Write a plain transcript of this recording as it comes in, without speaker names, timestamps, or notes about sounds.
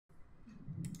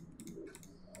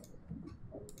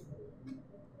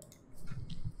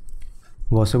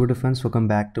What's up friends, welcome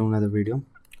back to another video.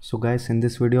 So guys, in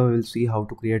this video we will see how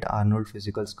to create Arnold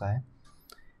physical sky.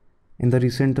 In the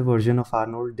recent version of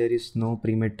Arnold there is no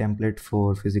pre-made template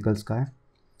for physical sky.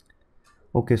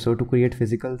 Okay, so to create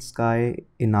physical sky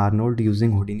in Arnold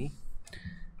using Houdini,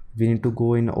 we need to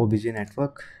go in OBJ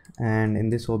Network, and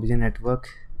in this OBJ Network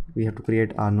we have to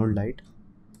create Arnold Light.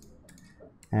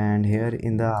 And here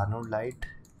in the Arnold Light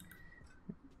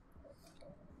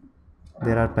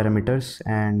there are parameters,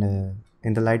 and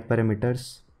in the light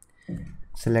parameters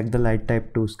select the light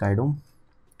type to Skydome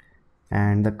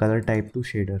and the color type to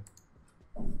shader.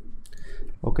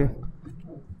 Okay,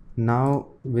 now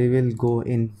we will go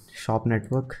in shop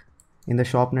network. In the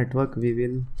shop network we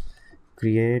will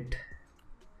create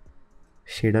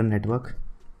shader network,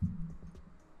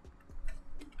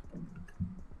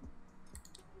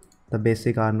 the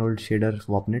basic Arnold shader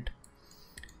Vopnet.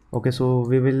 Okay, so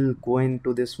we will go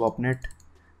into this Vopnet,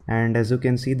 and as you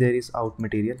can see there is out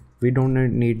material. We don't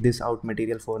need this out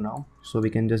material for now, so we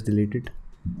can just delete it.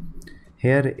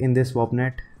 Here in this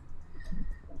Vopnet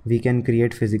we can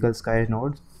create physical sky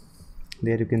node,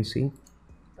 there you can see,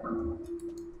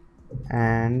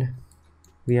 and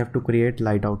we have to create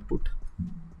light output.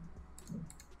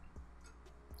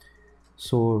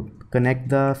 So connect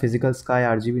the physical sky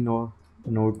RGB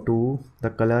node to the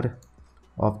color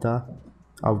of the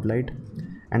outlight,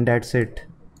 and that's it.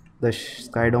 The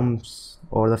Skydomes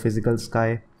or the physical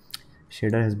sky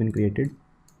shader has been created.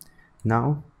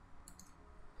 Now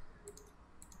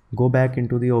go back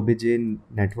into the OBJ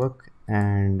network,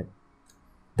 and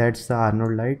that's the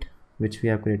Arnold light which we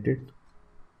have created,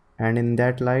 and in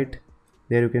that light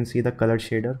there you can see the color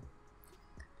shader.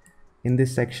 In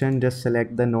this section just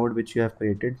select the node which you have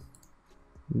created,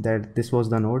 that this was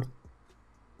the node.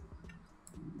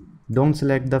 Don't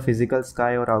select the physical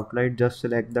sky or outlight, just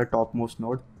select the topmost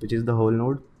node, which is the whole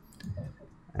node,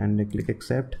 and click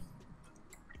accept.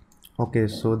 Okay,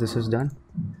 so this is done.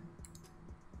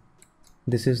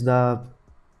 This is the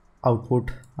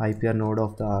output IPR node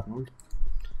of the Arnold.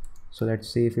 So let's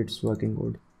see if it's working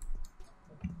good.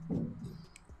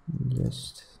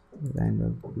 Just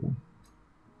random.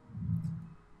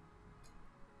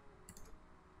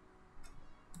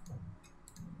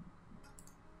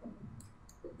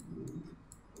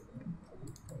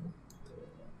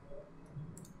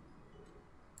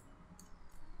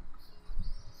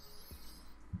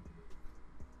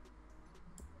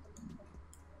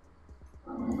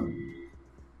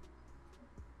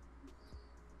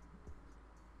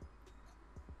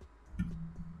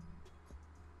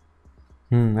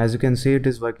 As you can see, it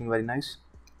is working very nice.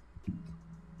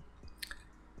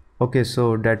 Okay,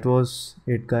 so that was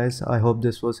it guys. I hope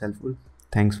this was helpful.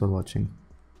 Thanks for watching.